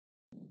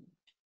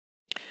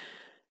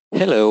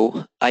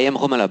Hello, I am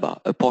Romain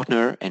Labat, a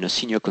partner and a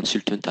senior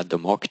consultant at the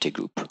MarkeTech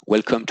Group.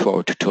 Welcome to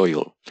our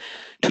tutorial.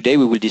 Today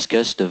we will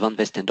discuss the Van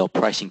Westendorp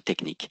pricing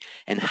technique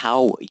and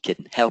how it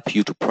can help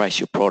you to price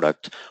your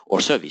product or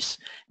service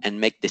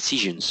and make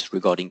decisions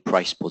regarding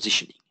price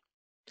positioning.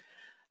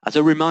 As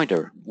a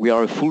reminder, we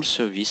are a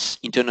full-service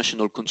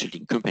international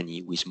consulting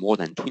company with more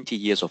than 20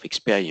 years of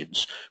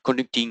experience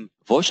conducting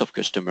voice of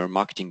customer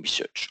marketing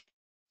research.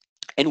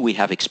 And we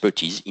have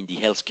expertise in the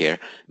healthcare,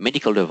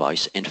 medical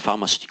device, and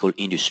pharmaceutical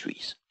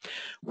industries.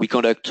 We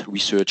conduct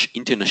research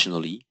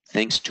internationally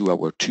thanks to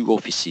our 2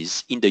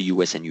 offices in the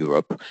US and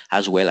Europe,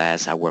 as well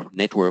as our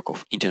network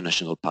of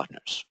international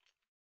partners.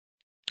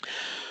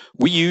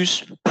 We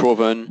use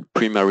proven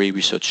primary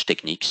research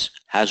techniques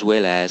as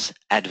well as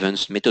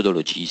advanced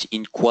methodologies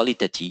in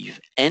qualitative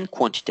and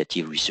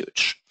quantitative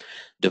research.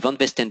 The Van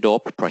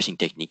Westendorp pricing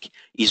technique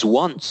is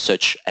one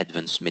such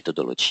advanced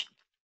methodology.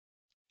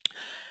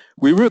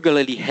 We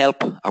regularly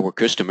help our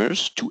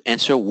customers to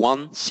answer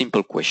one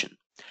simple question.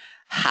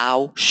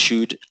 How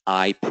should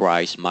I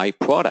price my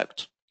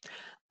product?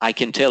 I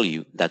can tell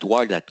you that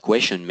while that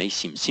question may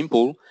seem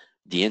simple,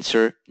 the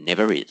answer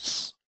never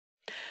is.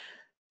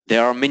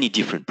 There are many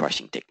different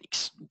pricing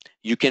techniques.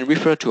 You can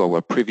refer to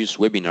our previous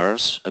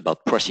webinars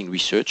about pricing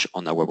research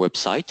on our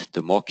website,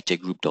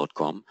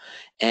 themarketechgroup.com,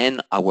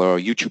 and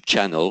our YouTube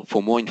channel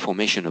for more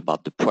information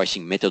about the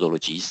pricing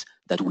methodologies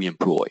that we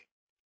employ.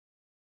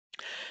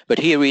 But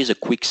here is a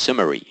quick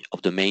summary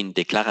of the main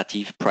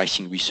declarative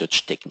pricing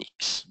research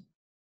techniques.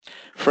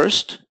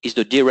 First is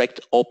the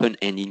direct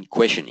open-ended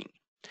questioning.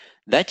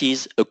 That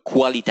is a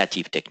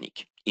qualitative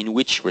technique in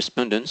which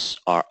respondents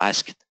are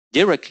asked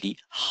directly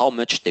how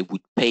much they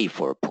would pay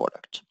for a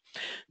product.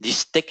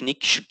 This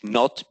technique should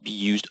not be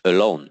used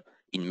alone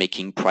in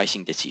making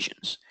pricing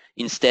decisions.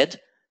 Instead,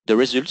 the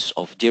results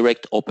of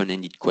direct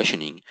open-ended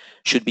questioning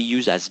should be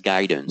used as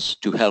guidance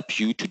to help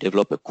you to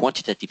develop a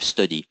quantitative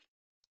study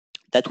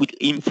that will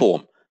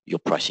inform your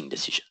pricing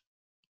decision.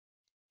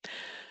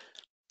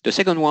 The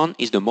second one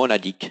is the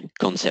monadic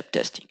concept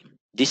testing.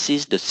 This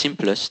is the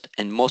simplest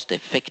and most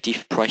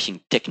effective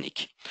pricing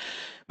technique,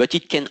 but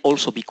it can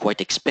also be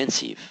quite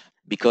expensive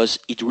because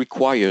it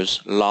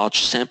requires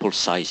large sample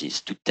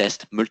sizes to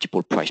test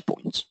multiple price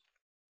points.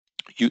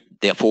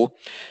 Therefore,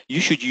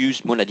 you should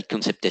use monadic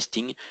concept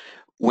testing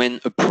when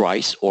a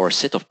price or a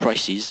set of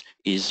prices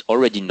is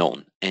already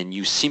known and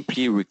you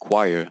simply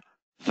require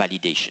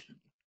validation.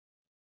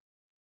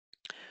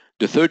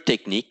 The third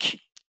technique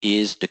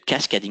is the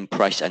cascading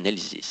price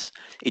analysis.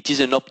 It is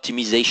an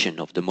optimization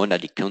of the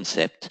monadic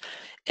concept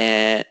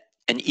and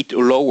it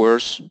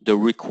lowers the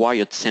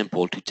required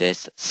sample to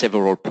test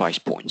several price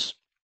points.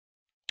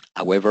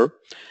 However,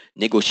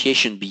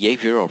 negotiation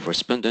behavior of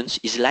respondents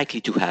is likely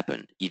to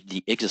happen if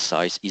the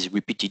exercise is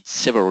repeated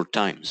several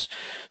times.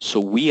 So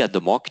we at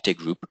the MarkeTech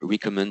Group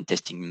recommend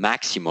testing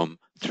maximum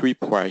 3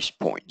 price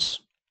points.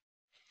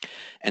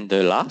 And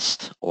the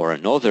last or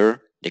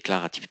another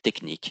declarative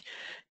technique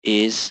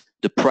is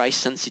the price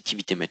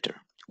sensitivity meter,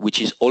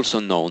 which is also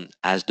known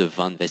as the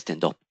Van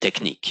Westendorp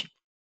technique.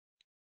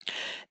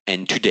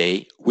 And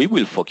today we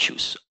will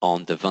focus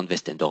on the Van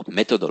Westendorp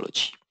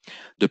methodology.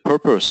 The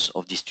purpose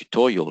of this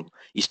tutorial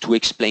is to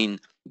explain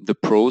the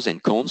pros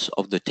and cons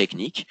of the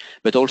technique,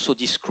 but also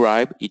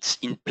describe its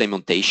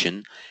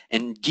implementation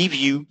and give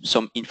you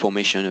some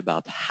information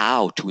about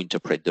how to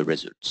interpret the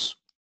results.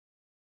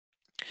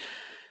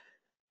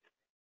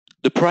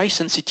 The price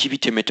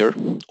sensitivity meter,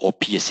 or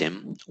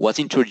PSM, was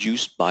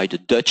introduced by the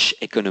Dutch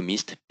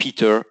economist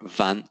Peter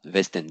van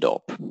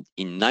Westendorp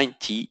in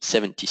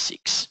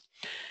 1976.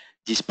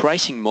 This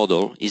pricing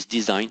model is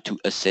designed to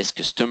assess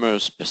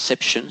customers'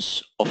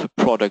 perceptions of a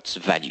product's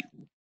value.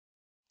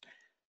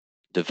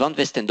 The Van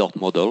Westendorp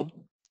model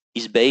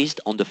is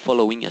based on the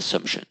following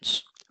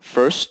assumptions.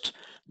 First,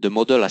 the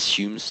model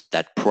assumes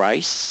that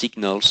price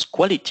signals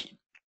quality.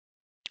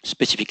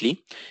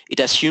 Specifically, it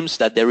assumes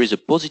that there is a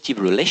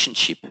positive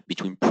relationship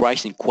between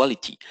price and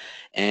quality,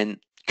 and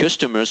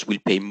customers will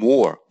pay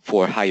more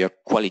for a higher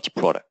quality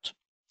product.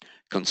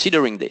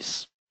 Considering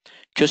this,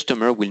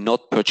 customer will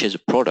not purchase a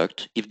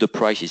product if the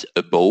price is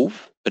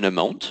above an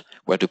amount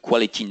where the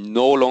quality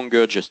no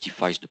longer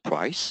justifies the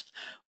price,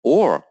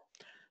 or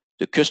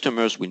the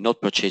customers will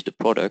not purchase the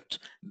product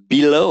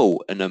below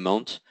an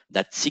amount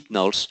that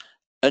signals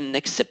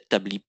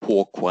unacceptably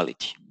poor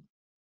quality.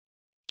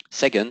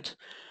 Second,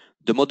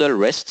 the model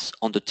rests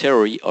on the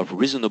theory of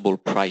reasonable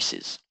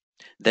prices.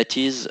 That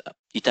is,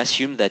 it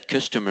assumes that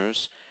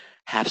customers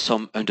have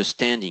some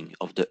understanding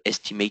of the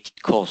estimated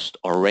cost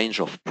or range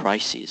of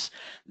prices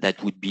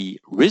that would be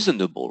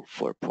reasonable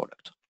for a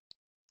product.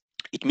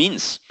 It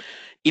means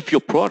if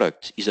your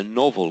product is a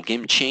novel,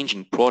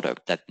 game-changing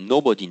product that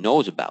nobody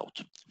knows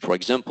about, for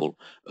example,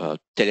 a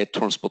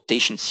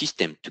teletransportation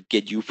system to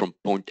get you from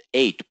point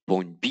A to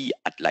point B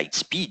at light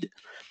speed,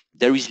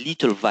 there is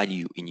little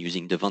value in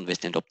using the Van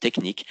Westendorp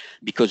technique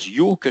because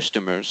your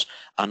customers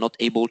are not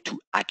able to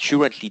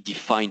accurately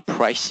define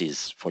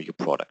prices for your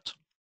product.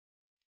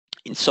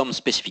 In some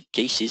specific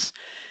cases,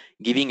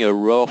 Giving a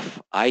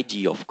rough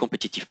idea of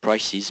competitive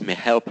prices may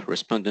help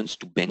respondents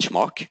to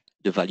benchmark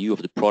the value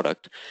of the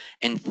product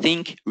and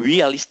think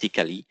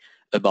realistically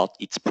about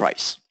its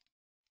price.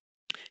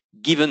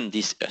 Given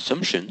these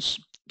assumptions,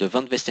 the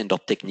Van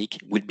Westendorp technique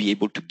will be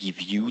able to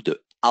give you the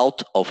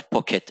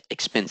out-of-pocket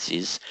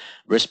expenses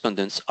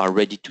respondents are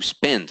ready to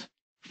spend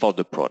for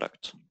the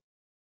product.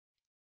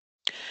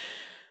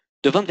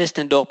 The Van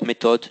Westendorp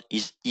method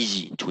is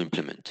easy to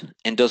implement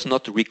and does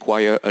not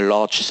require a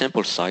large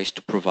sample size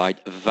to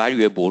provide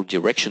valuable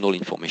directional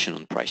information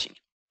on pricing.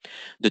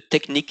 The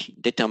technique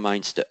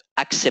determines the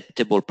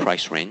acceptable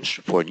price range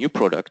for a new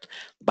product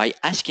by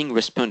asking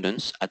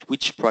respondents at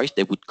which price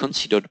they would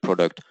consider the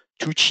product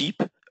too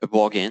cheap, a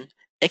bargain,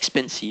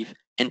 expensive,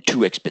 and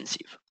too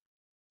expensive.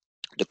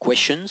 The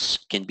questions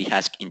can be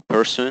asked in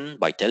person,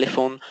 by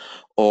telephone,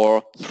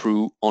 or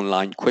through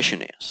online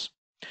questionnaires.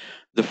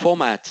 The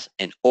format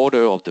and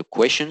order of the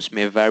questions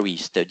may vary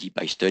study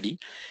by study.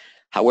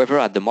 However,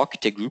 at the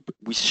MarkeTech Group,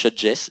 we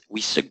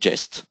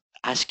suggest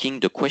asking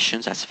the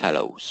questions as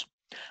follows.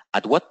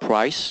 At what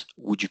price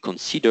would you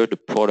consider the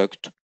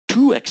product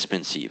too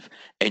expensive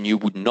and you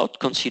would not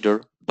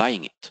consider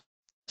buying it?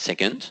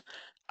 Second,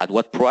 at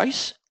what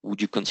price would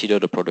you consider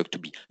the product to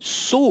be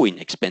so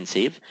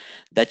inexpensive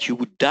that you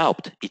would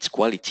doubt its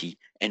quality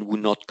and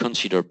would not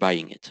consider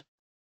buying it?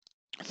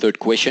 Third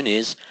question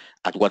is,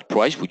 at what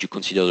price would you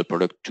consider the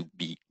product to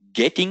be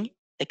getting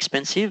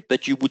expensive,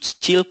 but you would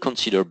still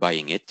consider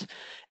buying it?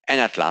 And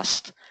at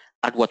last,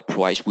 at what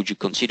price would you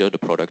consider the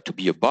product to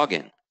be a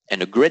bargain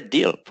and a great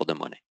deal for the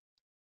money?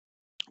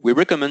 We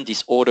recommend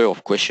this order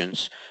of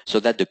questions so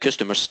that the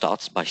customer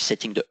starts by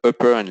setting the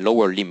upper and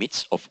lower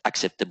limits of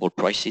acceptable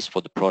prices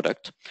for the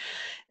product,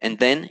 and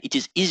then it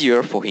is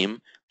easier for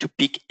him to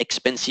pick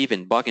expensive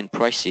and bargain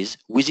prices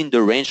within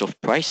the range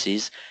of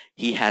prices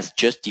he has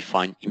just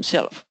defined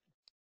himself.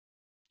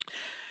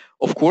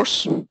 Of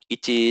course,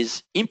 it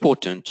is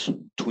important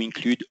to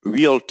include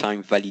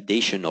real-time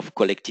validation of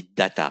collected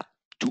data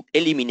to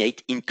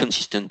eliminate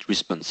inconsistent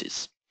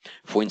responses.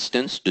 For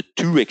instance, the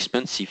too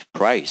expensive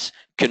price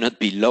cannot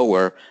be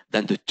lower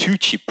than the too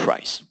cheap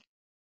price.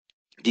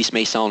 This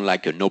may sound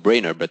like a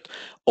no-brainer, but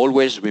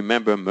always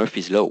remember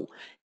Murphy's Law.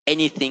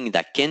 Anything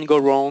that can go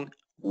wrong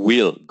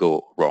will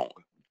go wrong.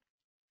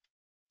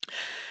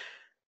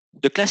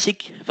 The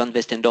classic Van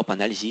Westendorp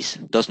analysis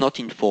does not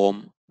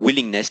inform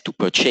willingness to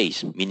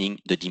purchase, meaning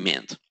the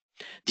demand.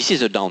 This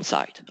is a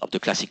downside of the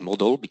classic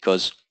model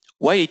because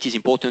while it is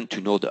important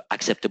to know the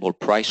acceptable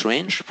price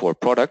range for a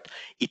product,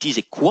 it is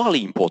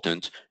equally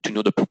important to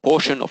know the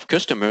proportion of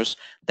customers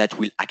that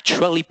will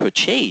actually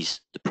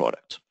purchase the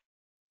product.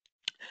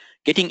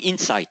 Getting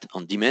insight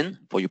on demand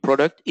for your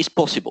product is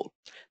possible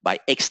by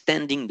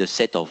extending the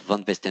set of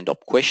Van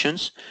Westendorp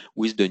questions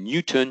with the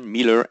Newton,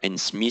 Miller, and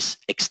Smith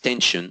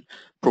extension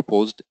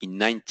proposed in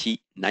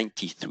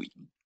 1993.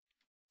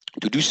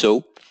 To do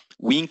so,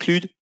 we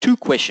include two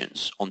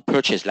questions on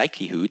purchase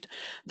likelihood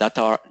that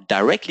are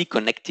directly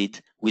connected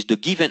with the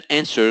given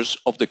answers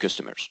of the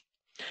customers.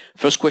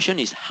 First question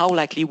is, how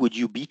likely would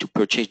you be to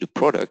purchase the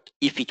product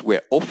if it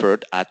were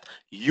offered at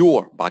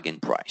your bargain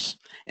price?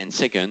 And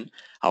second,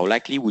 how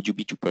likely would you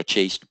be to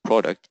purchase the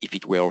product if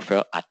it were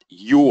offered at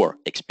your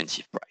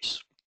expensive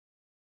price?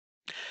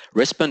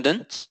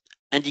 Respondents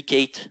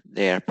indicate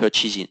their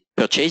purchasing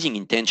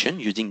intention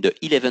using the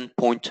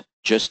 11-point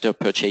Juster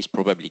purchase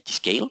probability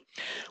scale,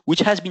 which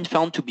has been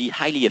found to be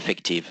highly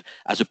effective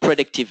as a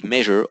predictive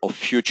measure of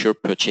future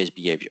purchase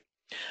behavior.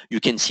 You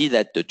can see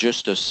that the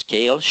Juster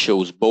scale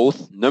shows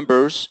both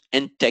numbers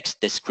and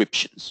text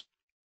descriptions.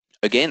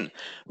 Again,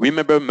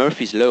 remember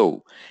Murphy's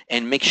Law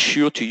and make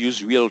sure to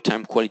use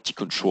real-time quality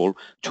control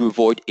to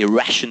avoid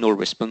irrational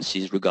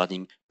responses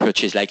regarding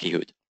purchase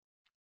likelihood.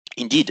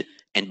 Indeed,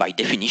 and by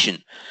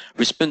definition,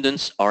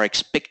 respondents are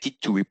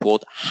expected to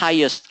report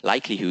highest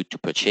likelihood to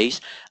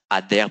purchase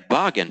at their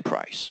bargain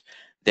price.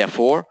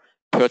 Therefore,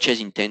 purchase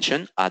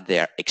intention at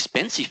their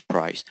expensive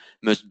price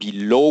must be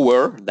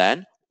lower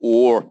than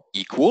or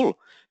equal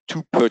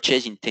to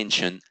purchase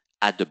intention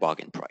at the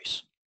bargain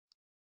price.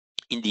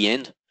 In the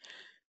end,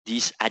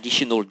 this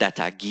additional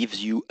data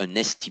gives you an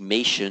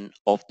estimation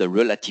of the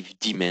relative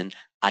demand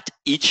at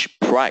each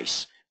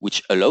price,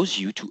 which allows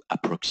you to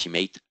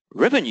approximate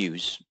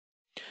revenues.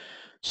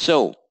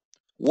 So,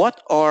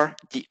 what are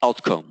the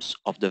outcomes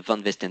of the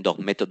Van Westendorp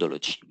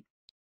methodology?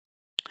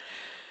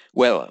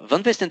 Well,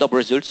 Van Westendorp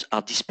results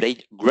are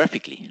displayed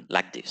graphically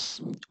like this,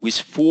 with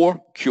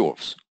 4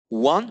 curves,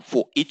 one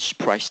for each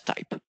price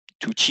type: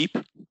 too cheap,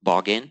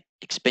 bargain,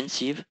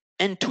 expensive,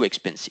 and too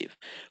expensive,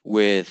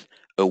 with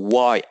a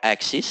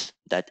y-axis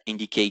that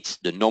indicates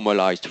the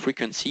normalized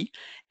frequency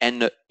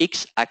and an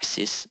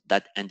x-axis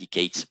that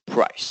indicates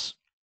price.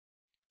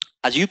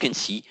 As you can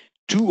see,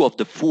 2 of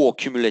the 4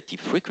 cumulative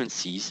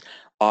frequencies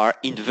are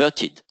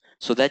inverted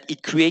so that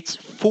it creates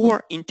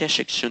 4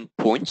 intersection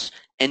points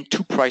and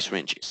 2 price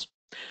ranges.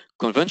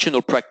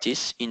 Conventional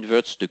practice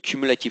inverts the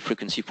cumulative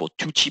frequency for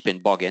too cheap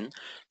and bargain,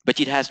 but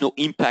it has no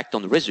impact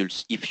on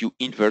results if you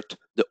invert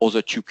the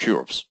other 2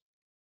 curves.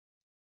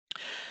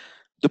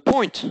 The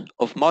point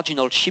of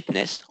marginal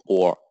cheapness,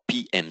 or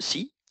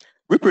PMC,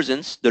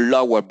 represents the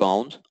lower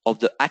bound of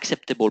the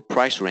acceptable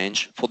price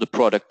range for the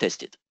product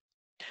tested.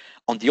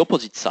 On the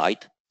opposite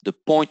side, the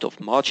point of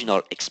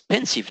marginal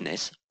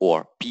expensiveness,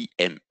 or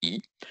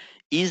PME,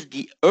 is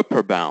the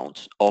upper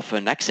bound of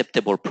an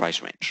acceptable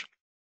price range.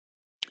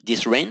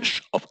 This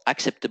range of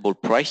acceptable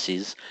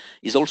prices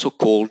is also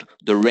called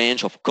the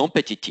range of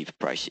competitive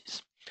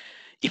prices.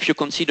 If you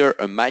consider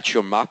a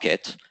mature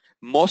market,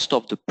 most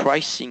of the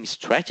pricing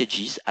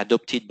strategies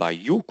adopted by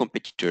your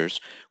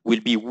competitors will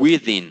be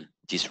within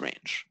this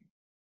range.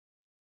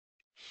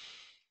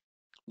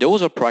 The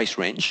other price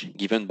range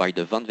given by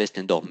the Van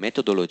Westendorp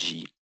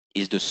methodology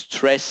is the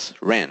stress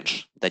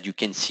range that you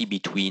can see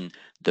between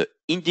the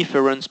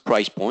indifference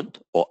price point,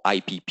 or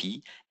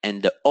IPP,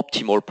 and the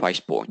optimal price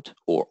point,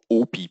 or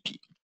OPP.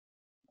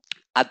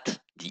 At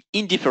the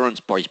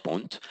indifference price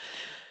point,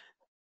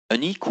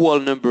 an equal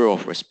number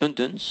of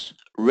respondents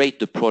rate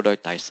the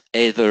product as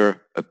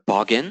either a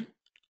bargain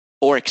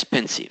or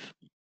expensive.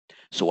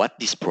 So at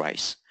this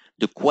price,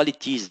 the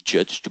quality is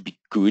judged to be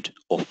good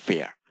or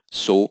fair,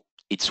 so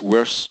it's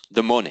worth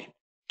the money.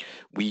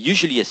 We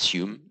usually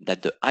assume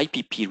that the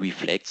IPP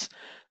reflects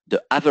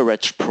the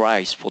average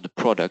price for the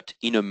product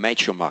in a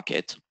mature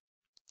market,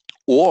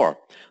 or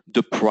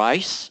the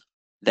price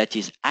that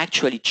is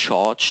actually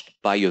charged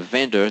by a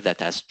vendor that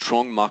has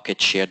strong market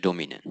share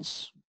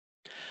dominance.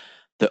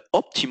 The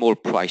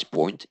optimal price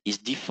point is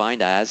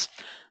defined as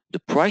the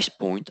price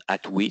point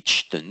at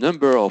which the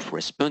number of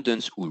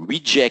respondents who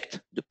reject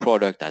the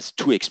product as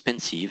too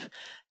expensive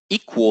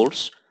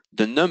equals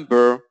the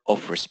number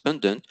of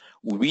respondents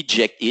who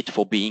reject it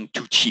for being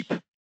too cheap.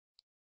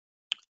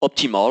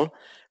 Optimal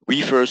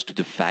refers to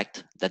the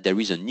fact that there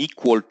is an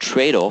equal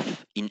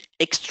trade-off in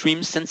extreme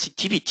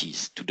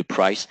sensitivities to the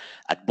price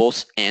at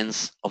both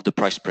ends of the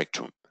price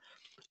spectrum.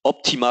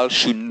 Optimal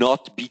should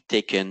not be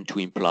taken to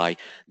imply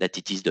that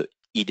it is the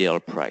ideal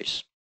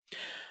price.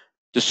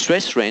 The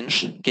stress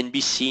range can be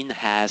seen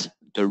as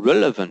the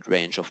relevant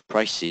range of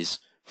prices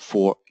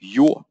for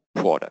your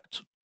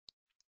product.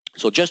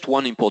 So just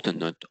one important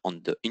note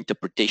on the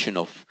interpretation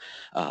of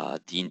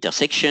the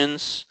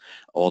intersections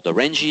or the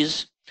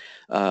ranges.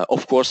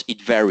 Of course,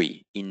 it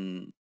varies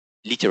in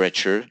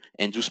literature,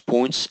 and those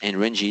points and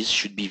ranges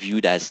should be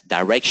viewed as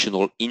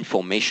directional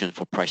information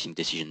for pricing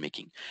decision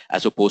making,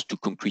 as opposed to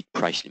concrete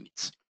price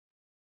limits.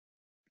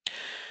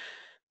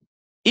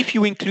 If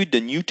you include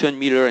the Newton,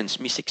 Miller, and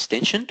Smith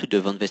extension to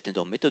the Van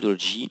Westendorp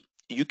methodology,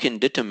 you can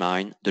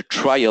determine the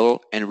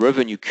trial and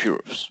revenue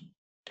curves.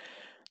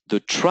 The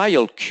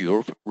trial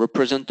curve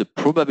represents the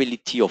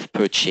probability of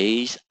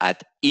purchase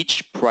at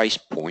each price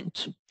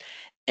point,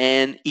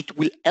 and it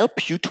will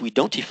help you to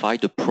identify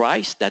the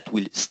price that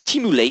will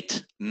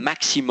stimulate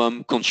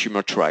maximum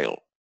consumer trial.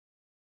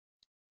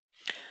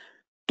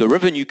 The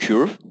revenue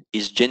curve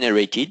is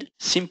generated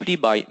simply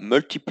by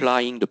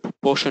multiplying the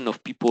proportion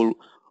of people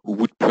who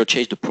would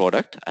purchase the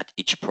product at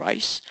each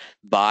price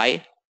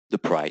by the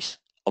price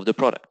of the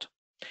product.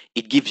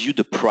 It gives you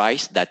the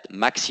price that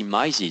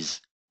maximizes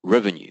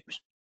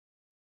revenues.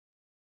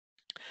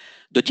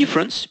 The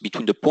difference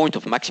between the point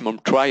of maximum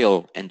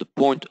trial and the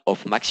point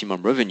of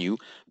maximum revenue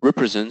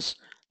represents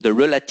the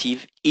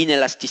relative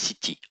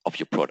inelasticity of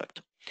your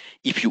product.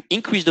 If you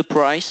increase the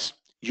price,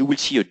 you will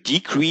see a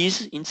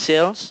decrease in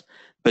sales,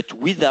 but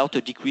without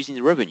a decrease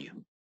in revenue.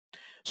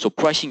 So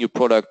pricing your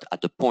product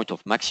at the point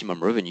of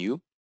maximum revenue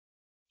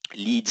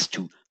leads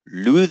to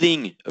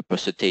losing a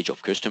percentage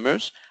of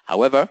customers.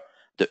 However,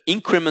 the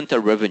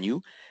incremental revenue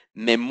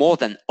may more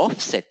than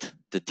offset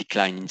the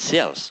decline in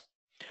sales.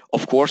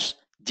 Of course,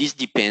 this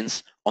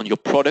depends on your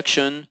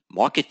production,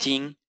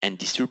 marketing, and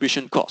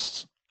distribution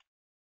costs.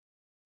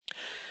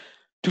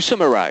 To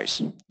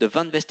summarize, the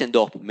Van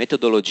Westendorp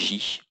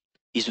methodology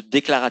is a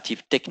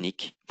declarative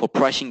technique for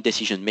pricing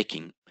decision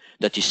making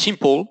that is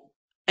simple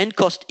and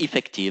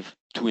cost-effective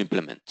to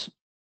implement.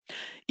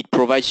 It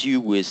provides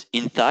you with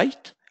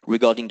insight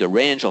regarding the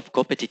range of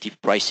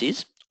competitive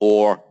prices,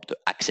 or the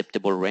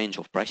acceptable range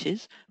of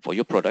prices for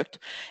your product,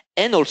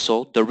 and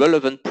also the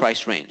relevant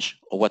price range,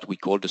 or what we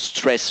call the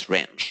stress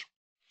range.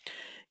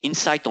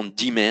 Insight on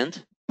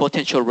demand,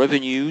 potential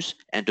revenues,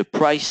 and the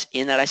price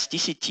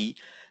inelasticity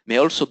may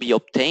also be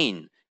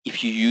obtained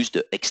if you use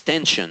the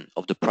extension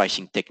of the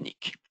pricing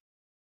technique.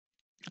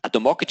 At the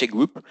MarkeTech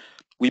Group,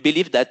 we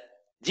believe that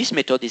this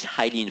method is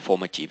highly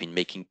informative in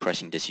making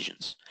pricing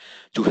decisions.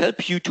 To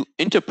help you to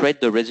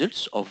interpret the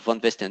results of Van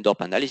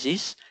Westendorp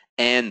analysis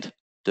and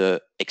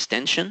the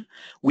extension,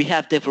 we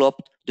have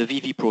developed the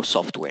vwPRO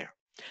software.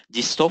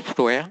 This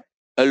software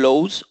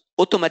allows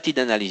automated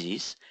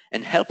analysis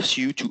and helps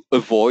you to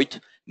avoid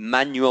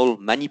manual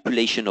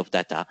manipulation of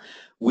data,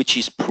 which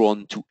is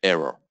prone to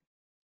error.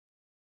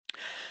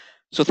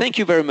 So thank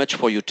you very much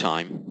for your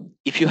time.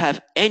 If you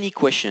have any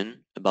question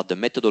about the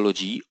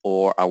methodology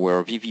or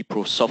our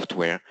vwPRO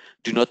software,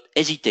 do not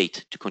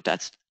hesitate to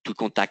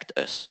contact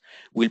us.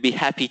 We'll be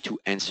happy to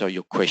answer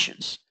your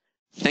questions.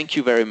 Thank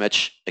you very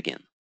much again.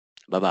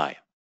 Bye-bye.